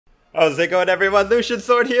How's it going, everyone? Lucian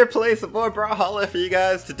Sword here, playing some more Brawlhalla for you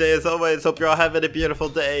guys. Today, as always, hope you're all having a beautiful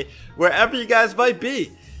day, wherever you guys might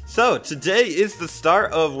be. So, today is the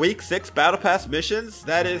start of Week 6 Battle Pass missions.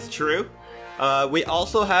 That is true. We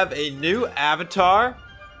also have a new avatar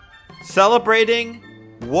celebrating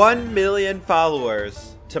 1 million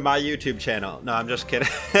followers to my YouTube channel. No, I'm just kidding.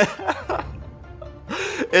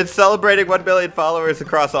 It's celebrating 1 million followers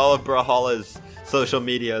across all of Brawlhalla's social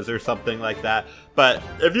medias or something like that. But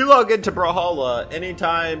if you log into Brawlhalla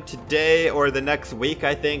anytime today or the next week,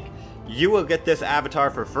 I think, you will get this avatar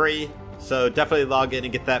for free. So definitely log in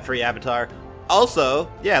and get that free avatar.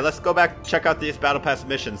 Also, yeah, let's go back and check out these Battle Pass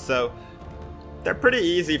missions. So they're pretty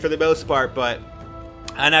easy for the most part,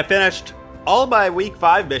 and I finished all my Week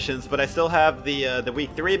 5 missions, but I still have the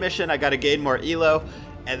Week 3 mission. I got to gain more elo,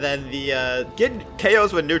 and then the getting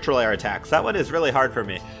KOs with neutral air attacks. That one is really hard for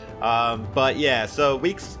me. But yeah, so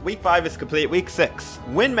Week 5 is complete. Week 6,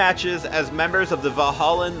 win matches as members of the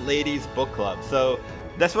Valhallan Ladies Book Club. So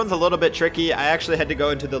this one's a little bit tricky. I actually had to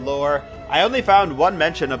go into the lore. I only found one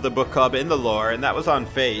mention of the book club in the lore, and that was on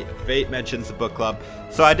Fate. Fate mentions the book club.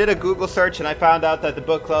 So I did a Google search, and I found out that the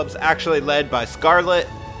book club's actually led by Scarlet.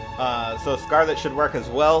 So Scarlet should work as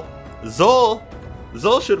well. Zol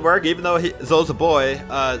should work, even though Zol's a boy.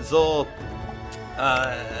 Zol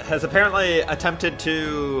has apparently attempted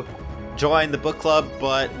to join the book club,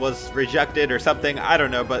 but was rejected or something. I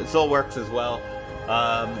don't know, but Zol works as well.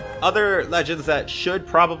 Other legends that should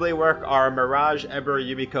probably work are Mirage, Ember,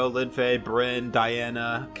 Yumiko, Linfei, Brynn,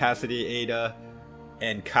 Diana, Cassidy, Ada,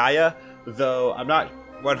 and Kaya. Though I'm not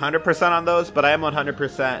 100% on those, but I am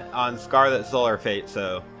 100% on Scarlet, Zol, or Fate.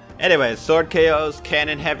 So anyways, sword KOs,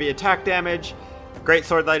 cannon heavy attack damage, great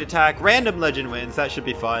sword light attack, random legend wins, that should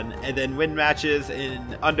be fun, and then win matches in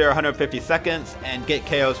under 150 seconds and get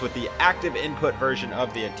KOs with the active input version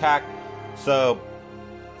of the attack. So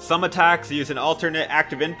some attacks use an alternate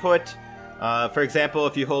active input. For example,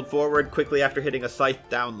 if you hold forward quickly after hitting a scythe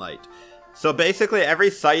downlight. So basically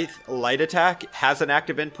every scythe light attack has an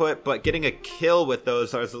active input, but getting a kill with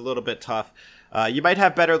those is a little bit tough. You might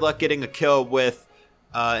have better luck getting a kill with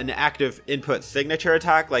an active input signature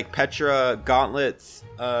attack, like Petra Gauntlet's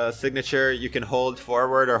signature. You can hold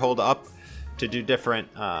forward or hold up to do different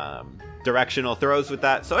directional throws with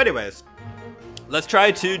that. So anyways, let's try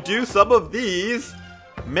to do some of these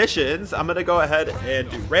missions. I'm gonna go ahead and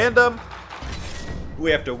do random.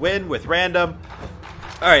 We have to win with random.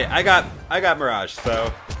 Alright, I got Mirage,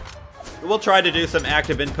 so we'll try to do some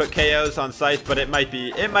active input KOs on Scythe, but it might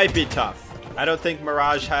be tough. I don't think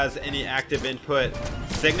Mirage has any active input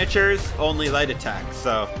signatures, only light attacks.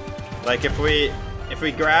 So like if we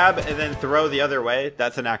grab and then throw the other way,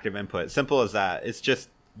 that's an active input. Simple as that. It's just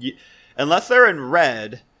unless they're in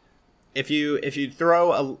red, if you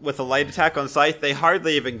throw with a light attack on Scythe, they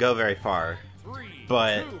hardly even go very far.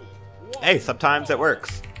 But hey, sometimes it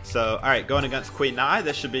works. So alright, going against Queen Nai,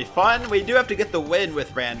 this should be fun. We do have to get the win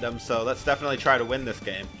with random, so let's definitely try to win this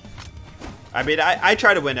game. I mean, I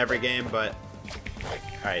try to win every game, but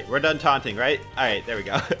alright, we're done taunting, right? Alright, there we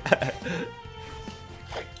go.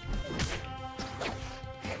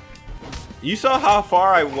 You saw how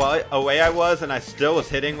far away I was, and I still was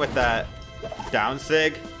hitting with that down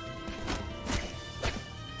sig?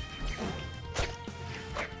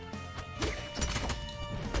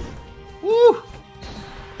 Woo!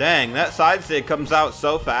 Dang, that side sig comes out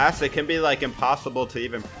so fast, it can be like impossible to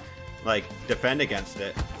even like defend against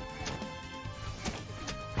it.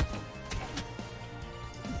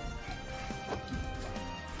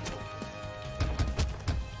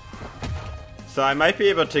 So I might be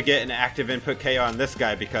able to get an active input KO on this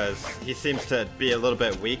guy because he seems to be a little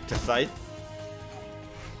bit weak to Scythe.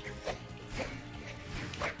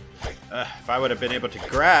 If I would have been able to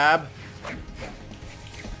grab.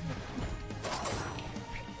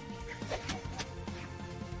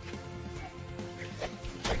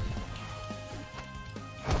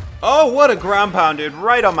 Oh, what a ground pound, dude.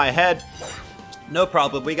 Right on my head. No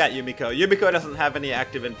problem. We got Yumiko. Yumiko doesn't have any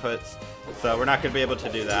active inputs, so we're not going to be able to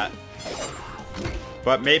do that.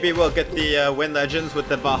 But maybe we'll get the win legends with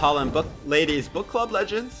the Valhallan Ladies Book Club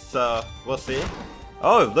legends, so we'll see.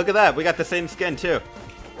 Oh, look at that. We got the same skin, too.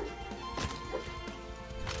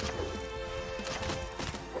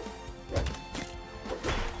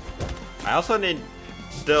 I also need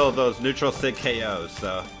still those neutral sig KOs,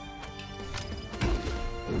 so.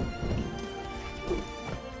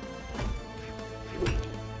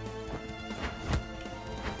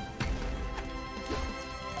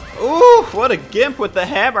 Ooh, what a gimp with the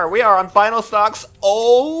hammer. We are on final stocks.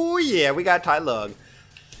 Oh yeah, we got Tai Lung.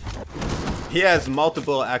 He has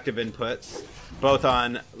multiple active inputs. both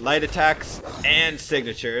on light attacks and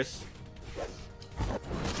signatures.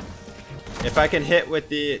 If I can hit with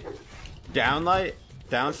the down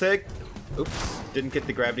sig. Oops, didn't get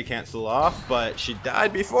the gravity cancel off, but she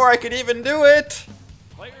died before I could even do it.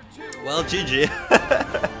 Well, GG.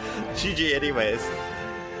 GG anyways.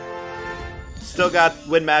 Still got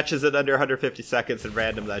win matches in under 150 seconds in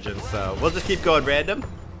random legends, so we'll just keep going random.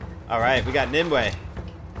 Alright, we got Nimue.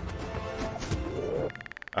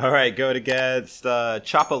 Alright, going against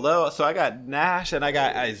Chopalo. So I got Nash and I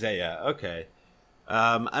got Isaiah. Okay.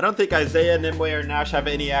 I don't think Isaiah, Nimue, or Nash have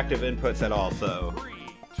any active inputs at all, so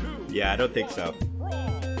yeah, I don't think so.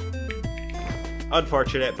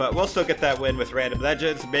 Unfortunate, but we'll still get that win with random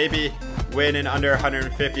legends. Maybe win in under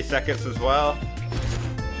 150 seconds as well.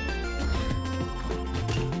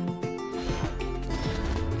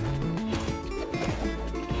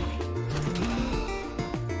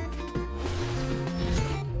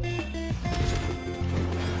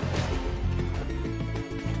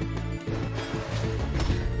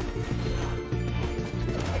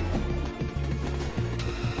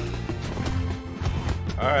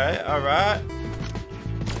 Alright, alright.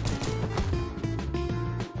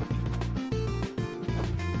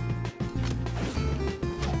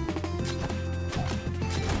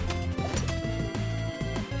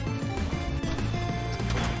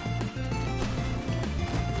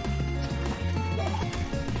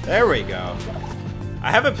 There we go.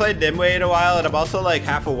 I haven't played Nimue in a while, and I'm also like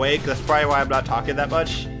half awake. That's probably why I'm not talking that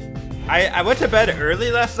much. I went to bed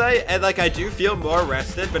early last night, and like I do feel more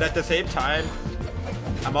rested, but at the same time,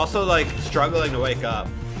 I'm also like struggling to wake up.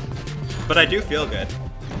 But I do feel good.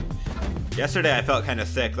 Yesterday I felt kind of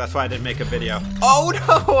sick, that's why I didn't make a video. Oh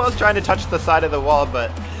no! I was trying to touch the side of the wall,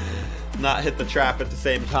 but not hit the trap at the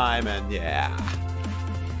same time, and yeah.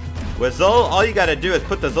 With Zul, all you gotta do is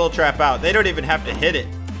put the Zul trap out. They don't even have to hit it.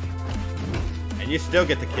 And you still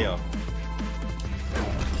get the kill.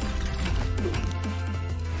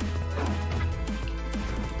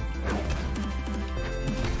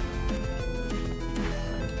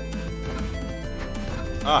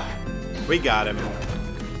 Oh, we got him.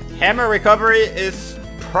 Hammer recovery is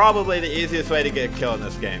probably the easiest way to get a kill in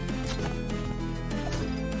this game.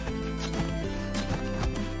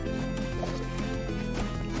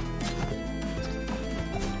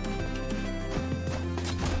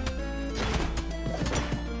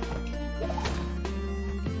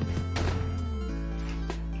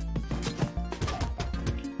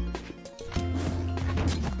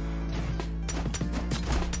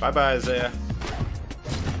 Bye-bye, Isaiah.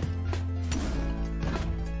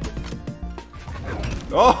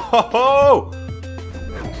 Oh ho ho!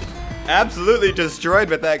 Absolutely destroyed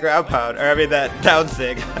with that ground pound, or I mean that down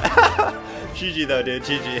sig. GG though, dude,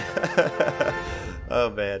 GG. Oh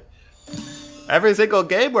man. Every single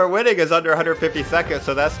game we're winning is under 150 seconds,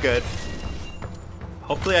 so that's good.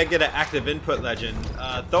 Hopefully I get an active input legend.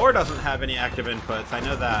 Thor doesn't have any active inputs, I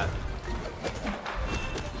know that.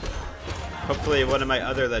 Hopefully one of my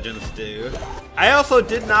other legends do. I also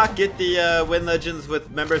did not get the win legends with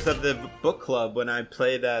members of the book club when I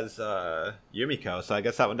played as Yumiko, so I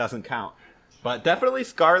guess that one doesn't count. But definitely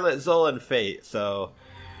Scarlet, Zul, and Fate, so...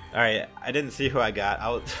 Alright, I didn't see who I got.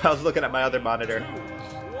 I was looking at my other monitor.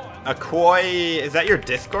 Akoi, is that your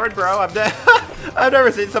Discord, bro? I've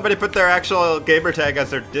never seen somebody put their actual gamer tag as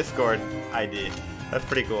their Discord ID. That's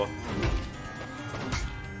pretty cool.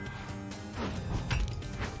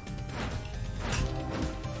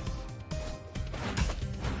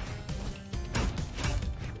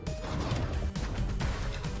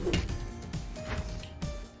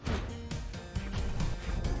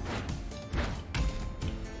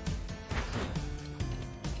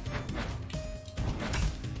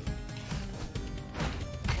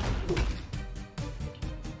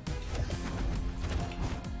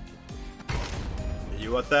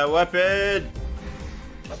 You want that weapon?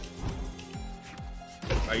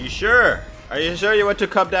 Are you sure? Are you sure you want to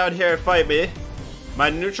come down here and fight me? My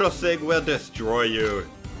neutral sig will destroy you.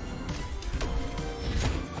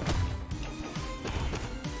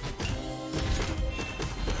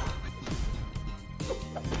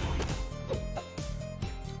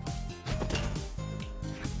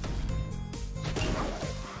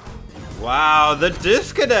 Wow, the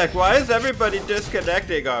disconnect! Why is everybody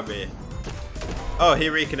disconnecting on me? Oh, he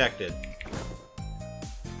reconnected.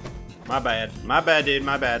 My bad. My bad, dude.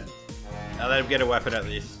 My bad. I'll let him get a weapon at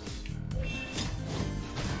least.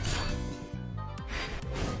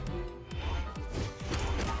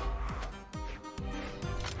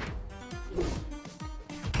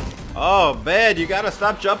 Oh, man. You gotta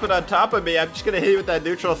stop jumping on top of me. I'm just gonna hit you with that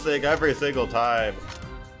neutral sig every single time.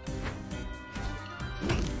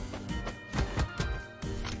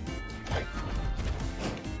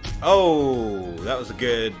 Oh, that was a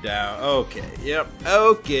good down. Okay, yep,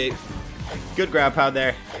 okay. Good ground pound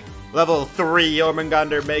there. Level 3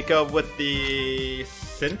 Jormungandr Mako with the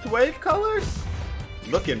synthwave colors.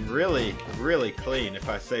 Looking really, really clean, if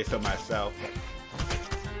I say so myself.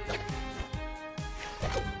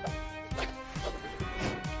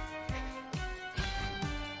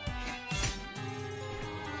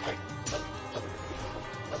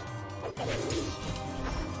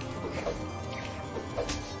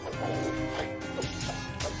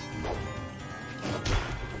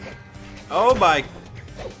 Oh my...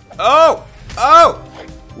 Oh! Oh!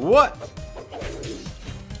 What?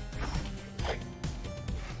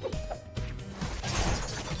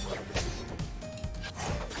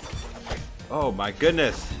 Oh my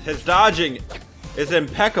goodness. His dodging is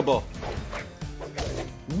impeccable.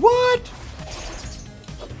 What?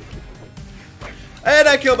 And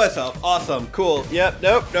I killed myself. Awesome. Cool. Yep.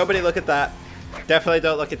 Nope. Nobody look at that. Definitely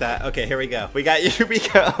don't look at that. Okay, here we go. We got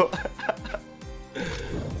Yumiko.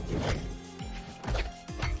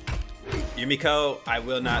 Yumiko, I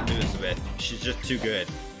will not lose with. She's just too good.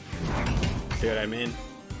 See what I mean?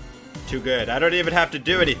 Too good. I don't even have to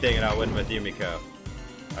do anything and I'll win with Yumiko.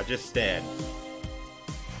 I'll just stand.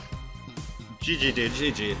 GG, dude.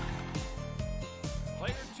 GG.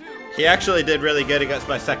 He actually did really good against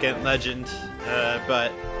my second legend,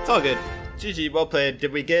 but it's all good. GG, well played.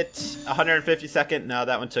 Did we get 152nd? No,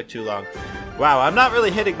 that one took too long. Wow, I'm not really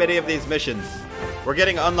hitting many of these missions. We're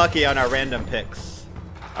getting unlucky on our random picks.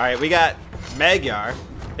 Alright, we got Magyar.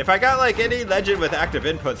 If I got like any legend with active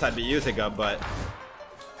inputs, I'd be using them, but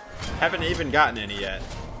haven't even gotten any yet.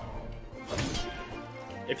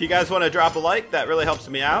 If you guys want to drop a like, that really helps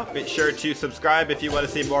me out. Be sure to subscribe if you want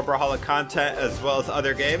to see more Brawlhalla content as well as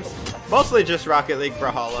other games. Mostly just Rocket League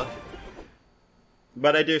Brawlhalla.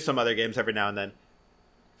 But I do some other games every now and then.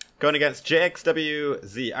 Going against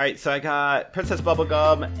JXWZ. Alright, so I got Princess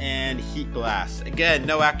Bubblegum and Heat Blast. Again,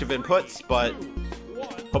 no active inputs, but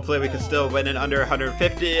hopefully we can still win in under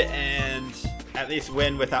 150 and at least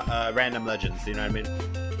win without random legends, you know what I mean?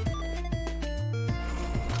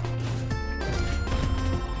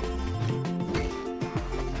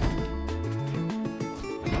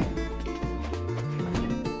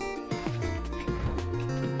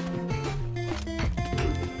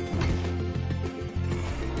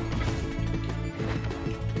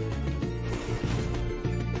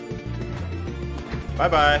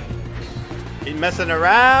 Bye-bye. He's messing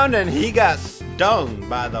around and he got stung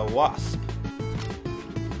by the wasp.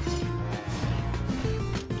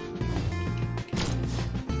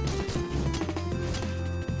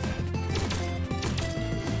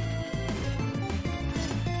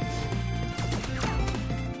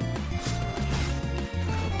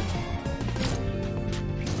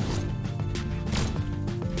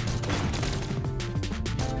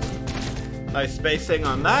 Nice spacing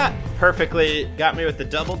on that. Perfectly got me with the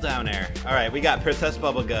double down air. Alright, we got Princess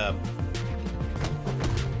Bubblegum.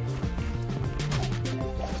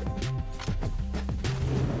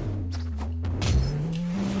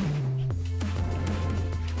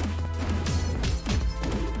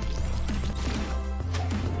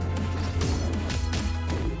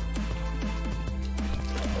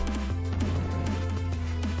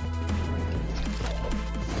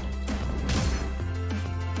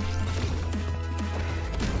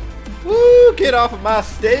 Woo! Get off of my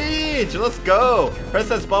stage! Let's go!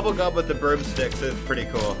 Princess Bubblegum with the broomsticks is pretty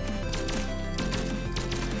cool.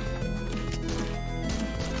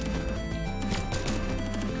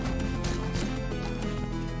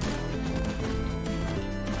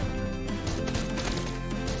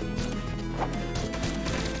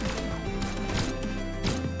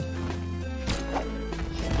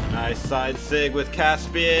 Nice side sig with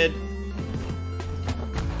Caspian.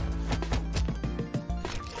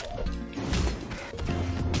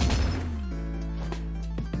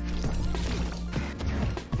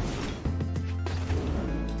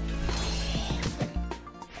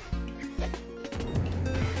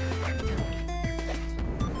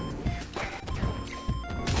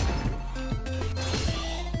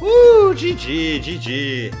 Woo! GG,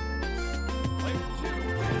 GG.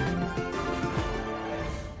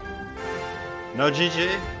 No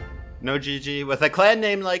GG? No GG? With a clan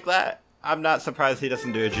name like that, I'm not surprised he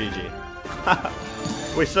doesn't do a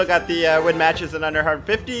GG. We still got the win matches in under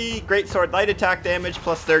 150. Great sword light attack damage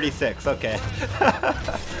plus 36. Okay.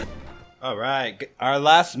 Alright. Our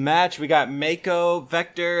last match, we got Mako,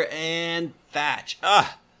 Vector, and Thatch.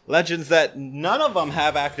 Legends that none of them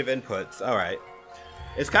have active inputs. Alright.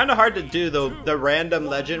 It's kind of hard to do the random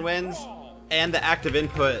legend wins and the active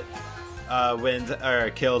input wins or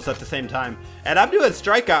kills at the same time. And I'm doing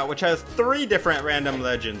Strikeout, which has 3 different random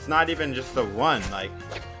legends, not even just the one. Like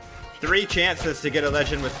 3 chances to get a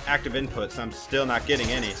legend with active inputs. I'm still not getting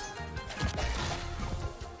any.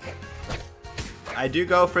 I do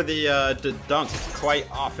go for the dunk quite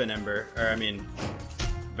often, Ember, or I mean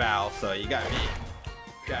Val. So you gotta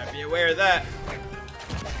be aware of that.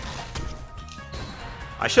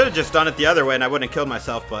 I should have just done it the other way and I wouldn't have killed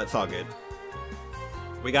myself, but it's all good.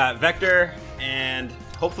 We got Vector, and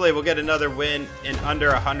hopefully we'll get another win in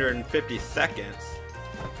under 150 seconds.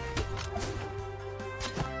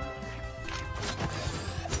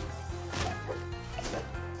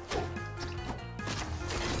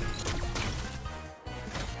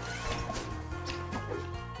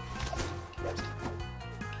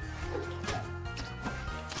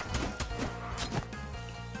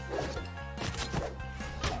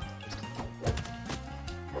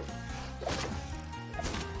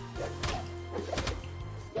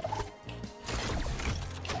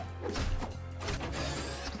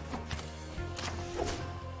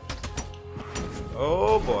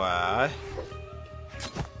 Oh boy.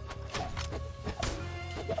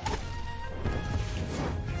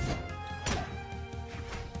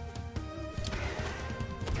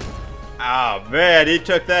 Oh man, he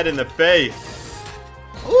took that in the face.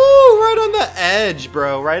 Ooh, right on the edge,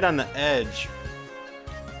 bro. Right on the edge.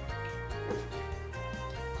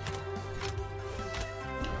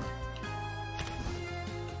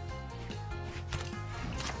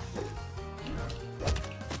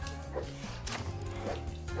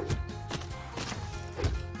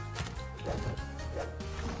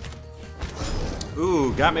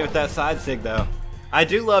 Ooh, got me with that side sig though. I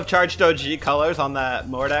do love charged OG colors on that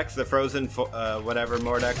Mordex, the frozen whatever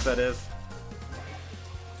Mordex that is.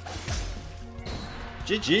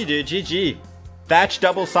 GG, dude, GG. Thatch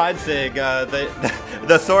double side sig.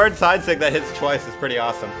 The sword side sig that hits twice is pretty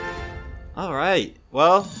awesome. All right,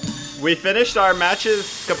 well, we finished our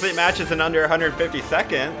matches, complete matches in under 150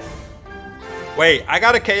 seconds. Wait, I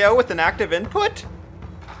got a KO with an active input?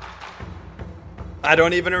 I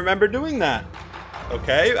don't even remember doing that.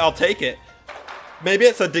 Okay, I'll take it. Maybe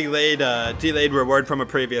it's a delayed reward from a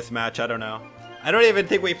previous match. I don't know. I don't even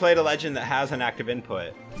think we played a legend that has an active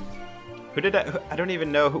input. I don't even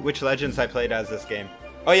know which legends I played as this game.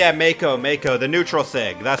 Oh yeah, Mako, the neutral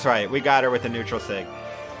sig. That's right, we got her with the neutral sig.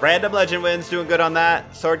 Random legend wins, doing good on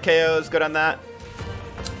that. Sword KOs, good on that.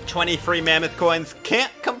 20 free mammoth coins,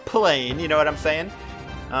 can't complain. You know what I'm saying?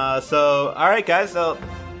 So, all right, guys. So.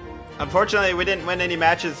 Unfortunately, we didn't win any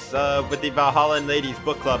matches with the Valhallan Ladies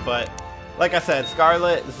Book Club, but like I said,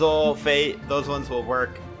 Scarlet, Zol, Fate, those ones will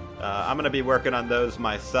work. I'm going to be working on those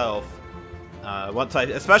myself,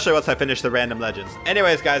 especially once I finish the random legends.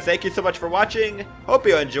 Anyways, guys, thank you so much for watching. Hope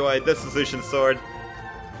you enjoyed. This is Lucian Sword.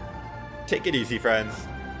 Take it easy, friends.